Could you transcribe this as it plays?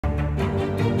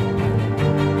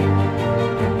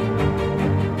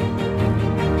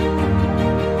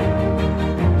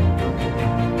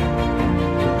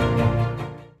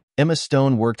Emma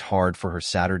Stone worked hard for her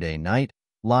Saturday Night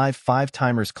Live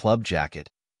Five-Timers Club jacket,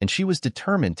 and she was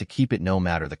determined to keep it no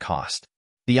matter the cost.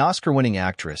 The Oscar-winning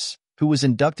actress, who was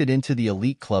inducted into the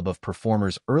elite club of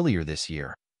performers earlier this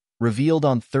year, revealed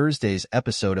on Thursday's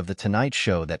episode of The Tonight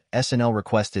Show that SNL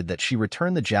requested that she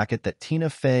return the jacket that Tina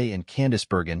Fey and Candice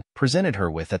Bergen presented her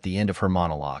with at the end of her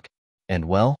monologue. And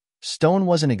well, Stone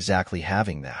wasn't exactly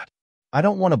having that. "I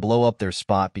don't want to blow up their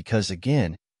spot because,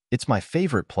 again, it's my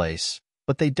favorite place,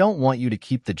 but they don't want you to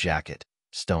keep the jacket,"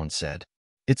 Stone said.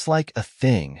 "It's like a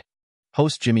thing."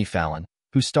 Host Jimmy Fallon,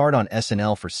 who starred on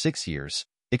SNL for 6 years,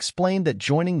 explained that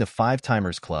joining the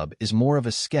Five-Timers Club is more of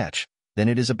a sketch than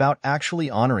it is about actually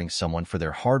honoring someone for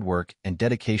their hard work and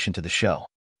dedication to the show.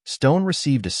 Stone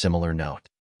received a similar note.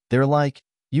 "They're like,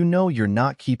 you know you're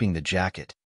not keeping the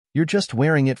jacket. You're just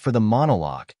wearing it for the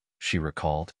monologue," she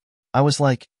recalled. "I was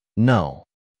like, no,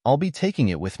 I'll be taking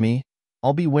it with me.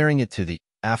 I'll be wearing it to the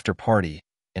after party,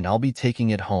 and I'll be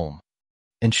taking it home."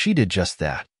 And she did just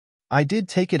that. "I did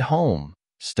take it home,"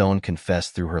 Stone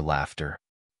confessed through her laughter.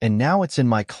 "And now it's in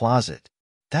my closet."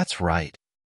 "That's right."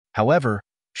 However,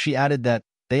 she added that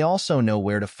they also know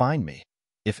where to find me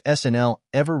if SNL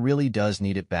ever really does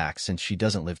need it back, since she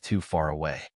doesn't live too far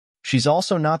away. She's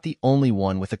also not the only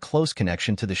one with a close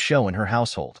connection to the show in her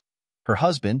household. Her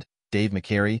husband, Dave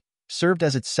McCary, served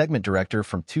as its segment director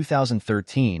from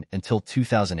 2013 until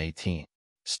 2018.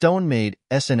 Stone made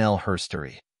SNL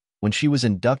history when she was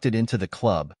inducted into the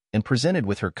club and presented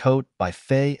with her coat by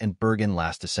Fey and Bergen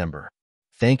last December.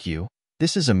 "Thank you.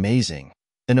 This is amazing,"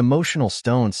 an emotional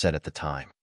Stone said at the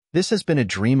time. "This has been a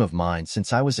dream of mine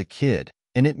since I was a kid,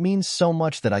 and it means so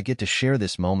much that I get to share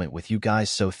this moment with you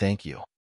guys, so thank you."